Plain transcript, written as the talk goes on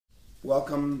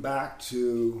Welcome back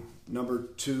to number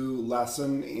 2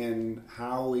 lesson in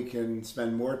how we can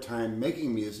spend more time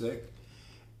making music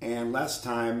and less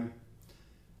time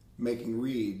making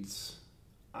reeds.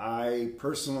 I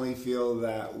personally feel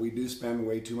that we do spend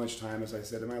way too much time, as I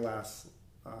said in my last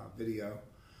video,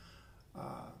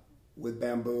 with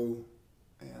bamboo,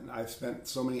 and I've spent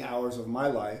so many hours of my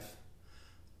life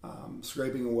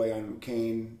scraping away on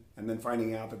cane and then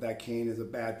finding out that that cane is a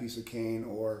bad piece of cane,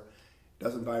 or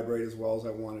doesn't vibrate as well as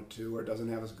I want it to, or it doesn't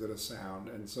have as good a sound.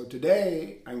 And so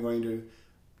today I'm going to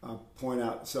point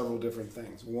out several different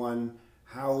things. One,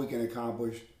 how we can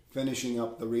accomplish finishing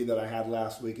up the reed that I had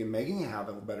last week and making it have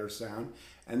a better sound.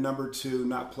 And number 2,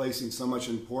 not placing so much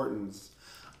importance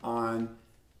on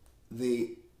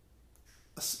the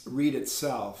reed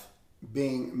itself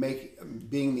being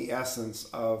the essence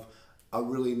of a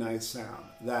really nice sound.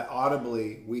 That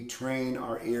audibly we train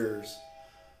our ears.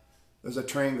 There's a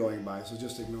train going by, so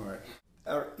just ignore it.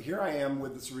 Here I am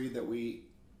with this reed that we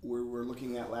were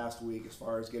looking at last week as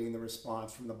far as getting the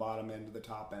response from the bottom end to the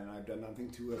top end. I've done nothing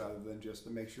to it other than just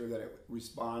to make sure that it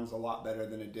responds a lot better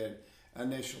than it did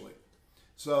initially.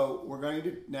 So we're going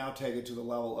to now take it to the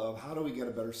level of how do we get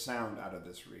a better sound out of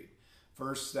this reed.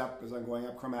 First step is I'm going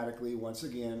up chromatically, once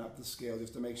again, up the scale,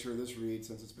 just to make sure this reed,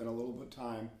 since it's been a little bit of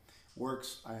time,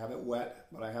 works. I have it wet,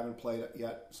 but I haven't played it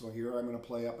yet. So here I'm going to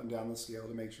play up and down the scale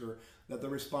to make sure that the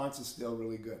response is still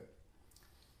really good.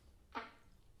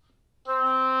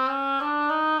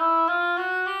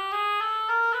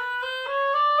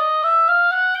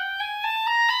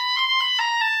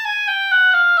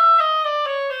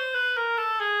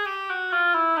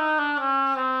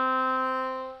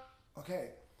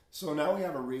 Okay, so now we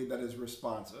have a reed that is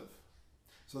responsive.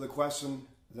 So the question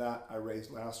that I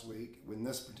raised last week in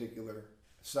this particular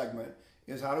segment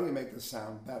is, how do we make this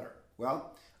sound better?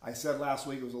 Well, I said last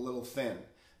week it was a little thin.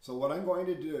 So what I'm going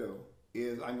to do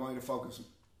is I'm going to focus.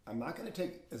 I'm not going to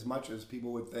take as much as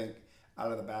people would think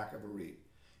out of the back of a reed.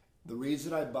 The reeds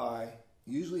that I buy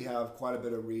usually have quite a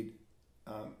bit of reed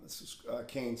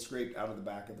cane scraped out of the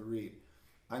back of the reed.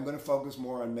 I'm going to focus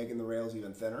more on making the rails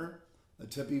even thinner, the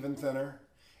tip even thinner,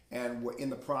 and in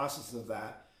the process of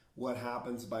that, what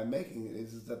happens by making it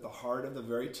is that the heart of the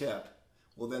very tip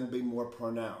will then be more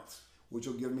pronounced, which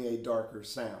will give me a darker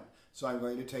sound. So I'm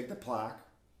going to take the plaque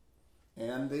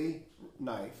and the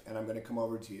knife, and I'm going to come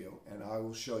over to you, and I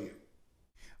will show you.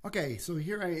 Okay, so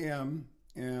here I am,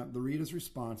 and the reed is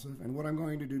responsive, and what I'm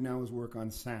going to do now is work on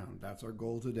sound. That's our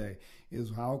goal today,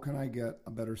 is how can I get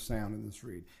a better sound in this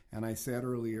reed? And I said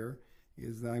earlier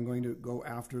is that I'm going to go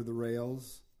after the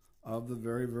rails of the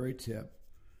very, very tip,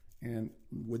 and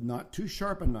with not too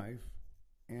sharp a knife,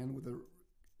 and with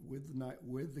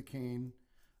the cane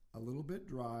a little bit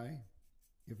dry,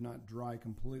 if not dry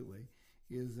completely,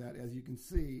 is that, as you can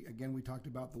see, again, we talked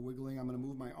about the wiggling. I'm going to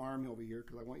move my arm over here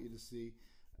because I want you to see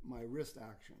my wrist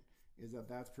action, is that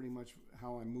that's pretty much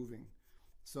how I'm moving.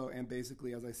 So, and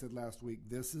basically, as I said last week,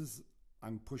 this is,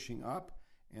 I'm pushing up,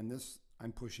 and this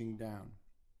I'm pushing down.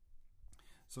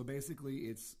 So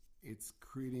basically, it's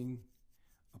creating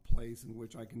a place in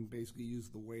which I can basically use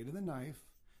the weight of the knife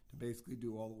to basically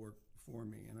do all the work for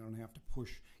me, and I don't have to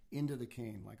push into the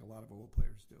cane like a lot of oboe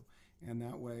players do. And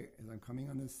that way, as I'm coming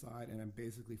on this side, and I'm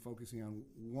basically focusing on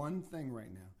one thing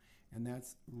right now, and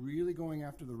that's really going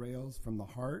after the rails from the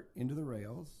heart into the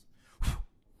rails,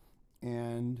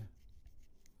 and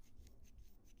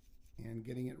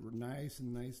getting it nice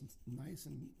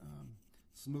and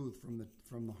smooth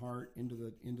from the heart into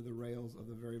the rails of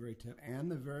the very, very tip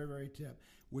and the very, very tip,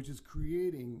 which is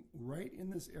creating right in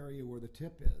this area where the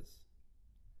tip is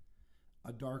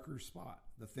a darker spot.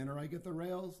 The thinner I get the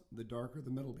rails, the darker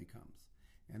the middle becomes,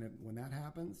 and when that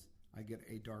happens, I get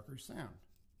a darker sound.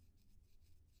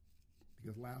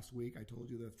 Because last week I told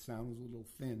you the sound was a little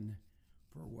thin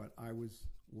for what I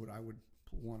would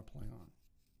want to play on.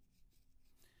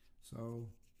 So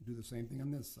do the same thing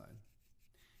on this side.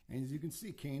 And as you can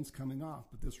see, cane's coming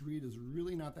off, but this reed is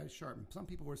really not that sharp. And some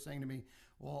people were saying to me,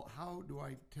 well, how do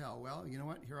I tell? Well, you know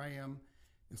what? Here I am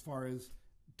as far as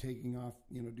taking off,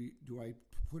 do I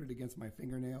put it against my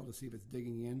fingernail to see if it's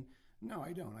digging in? No,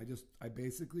 I don't. I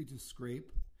basically just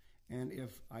scrape, and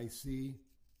if I see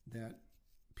that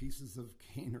pieces of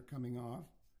cane are coming off,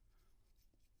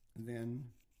 then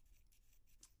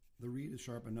the reed is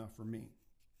sharp enough for me.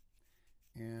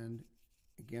 And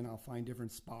again, I'll find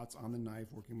different spots on the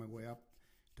knife, working my way up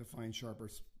to find sharper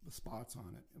spots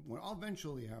on it. Well, I'll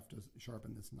eventually have to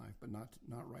sharpen this knife, but not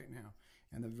right now.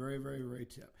 And the very, very, very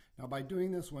tip. Now, by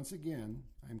doing this, once again,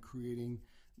 I'm creating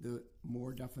the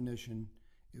more definition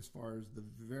as far as the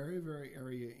very, very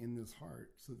area in this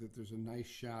heart, so that there's a nice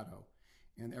shadow.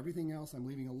 And everything else I'm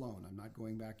leaving alone. I'm not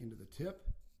going back into the tip.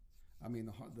 I mean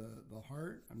the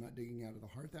heart. I'm not digging out of the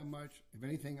heart that much. If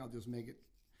anything, I'll just make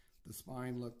the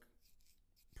spine look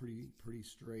pretty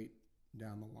straight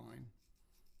down the line,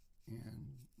 and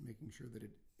making sure that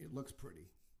it looks pretty.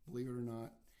 Believe it or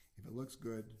not, if it looks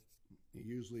good, it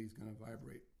usually is going to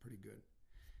vibrate pretty good.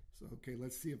 So okay,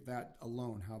 let's see if that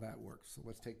alone, how that works. So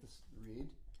let's take this reed.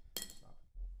 Stop.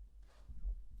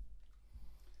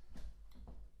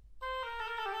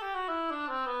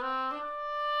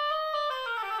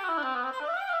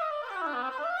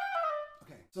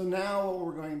 Okay, so now what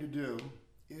we're going to do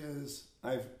is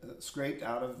I've scraped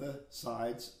out of the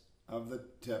sides of the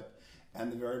tip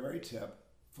and the very tip,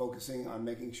 focusing on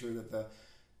making sure that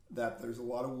there's a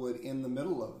lot of wood in the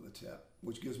middle of the tip,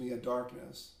 which gives me a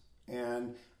darkness.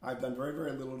 And I've done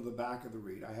very little to the back of the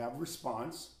reed. I have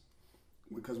response,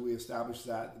 because we established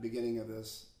that at the beginning of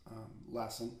this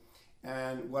lesson.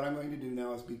 And what I'm going to do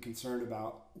now is be concerned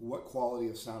about what quality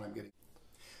of sound I'm getting.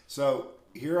 So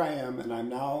here I am, and I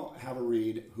now have a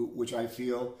reed which I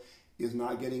feel is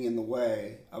not getting in the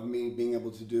way of me being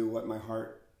able to do what my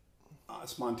heart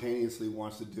spontaneously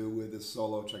wants to do with this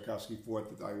solo Tchaikovsky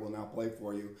fourth that I will now play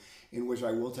for you, in which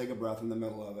I will take a breath in the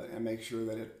middle of it and make sure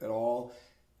that it all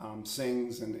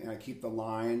sings, and I keep the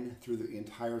line through the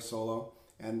entire solo,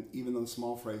 and even those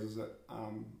small phrases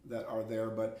that are there,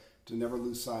 but to never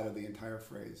lose sight of the entire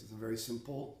phrase. It's a very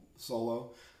simple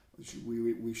solo.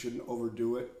 We shouldn't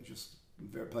overdo it. Just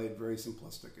play it very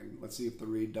simplistic, and let's see if the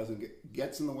reed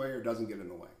gets in the way or doesn't get in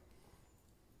the way.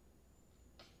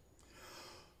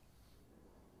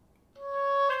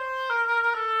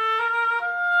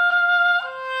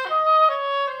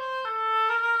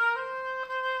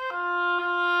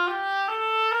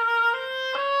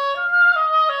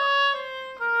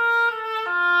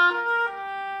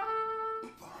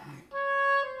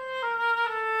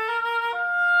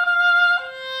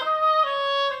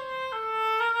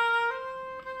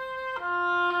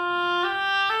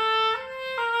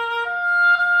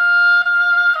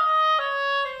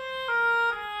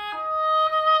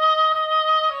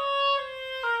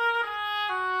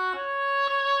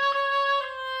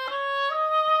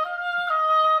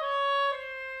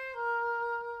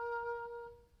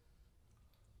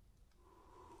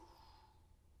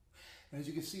 As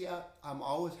you can see, I'm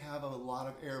always have a lot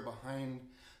of air behind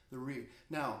the reed.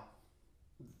 Now,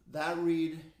 that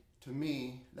reed, to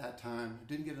me, that time,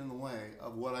 didn't get in the way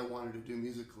of what I wanted to do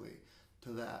musically to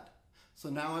that. So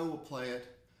now I will play it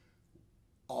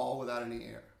all without any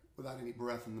air, without any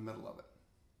breath in the middle of it.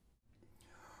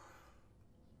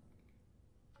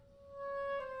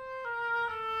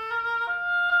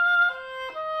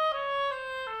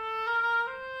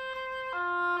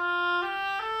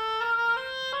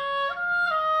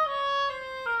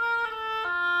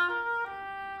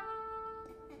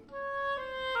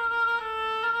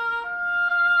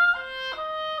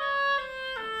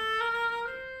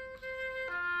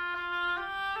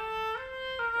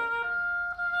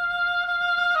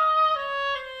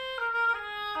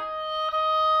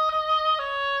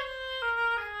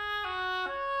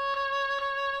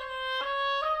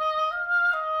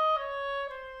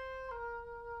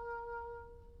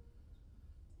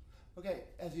 Okay,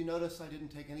 as you notice, I didn't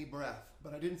take any breath,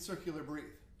 but I didn't circular breathe.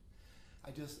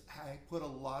 I put a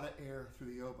lot of air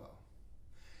through the oboe.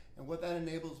 And what that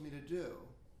enables me to do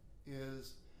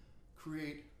is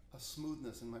create a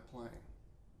smoothness in my playing,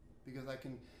 because I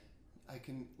can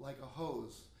like a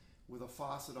hose with a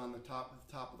faucet on the top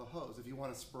of the hose. If you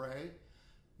want to spray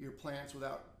your plants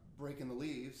without breaking the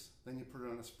leaves, then you put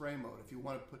it on a spray mode. If you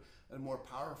want to put a more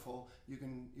powerful, you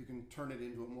can turn it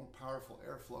into a more powerful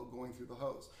airflow going through the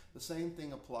hose. The same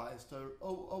thing applies to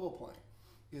oboe playing,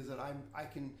 is that I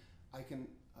can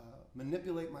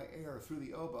manipulate my air through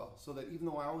the oboe, so that even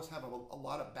though I always have a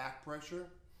lot of back pressure,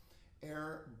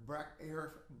 air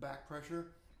back pressure,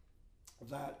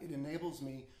 that it enables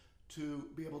me to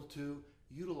be able to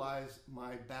utilize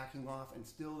my backing off, and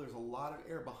still there's a lot of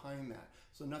air behind that,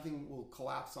 so nothing will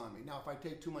collapse on me. Now, if I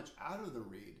take too much out of the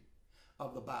reed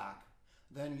of the back,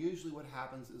 then usually what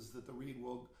happens is that the reed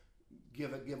will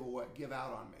give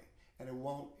out on me, and it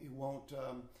won't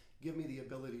give me the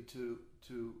ability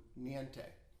to niente.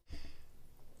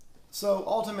 So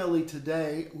ultimately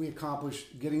today we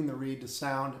accomplished getting the reed to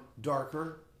sound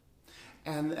darker,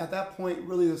 and at that point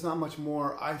really there's not much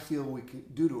more I feel we can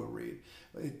do to a reed.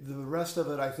 The rest of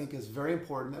it, I think, is very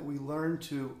important, that we learn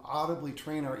to audibly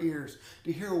train our ears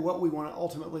to hear what we want to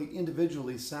ultimately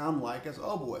individually sound like as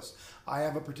oboists. I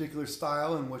have a particular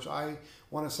style in which I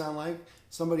want to sound like.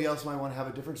 Somebody else might want to have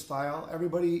a different style.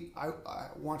 Everybody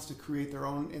wants to create their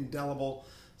own indelible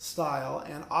style,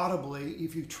 and audibly,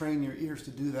 if you train your ears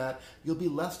to do that, you'll be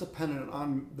less dependent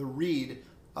on the read,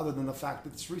 other than the fact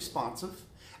that it's responsive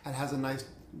and has a nice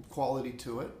quality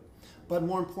to it. But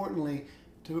more importantly,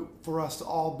 for us to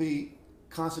all be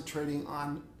concentrating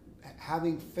on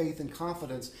having faith and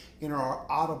confidence in our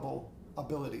audible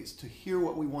abilities to hear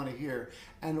what we want to hear,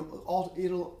 and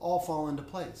it'll all fall into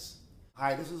place.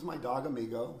 Hi, this is my dog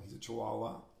Amigo. He's a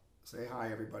Chihuahua. Say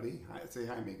hi, everybody. Hi, say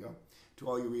hi, Amigo, to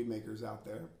all you reed makers out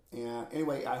there. And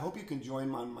anyway, I hope you can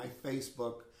join on my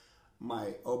Facebook,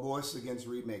 my Oboists Against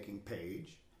Reed Making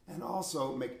page, and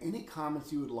also make any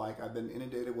comments you would like. I've been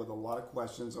inundated with a lot of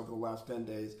questions over the last 10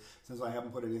 days since I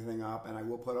haven't put anything up, and I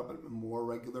will put up on a more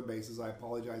regular basis. I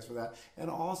apologize for that. And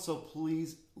also,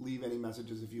 please leave any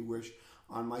messages if you wish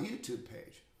on my YouTube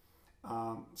page.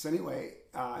 So anyway,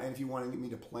 and if you want me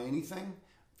to play anything,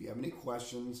 if you have any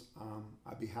questions,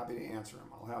 I'd be happy to answer them.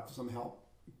 I'll have some help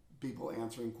people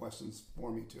answering questions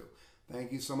for me too.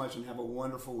 Thank you so much and have a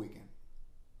wonderful weekend.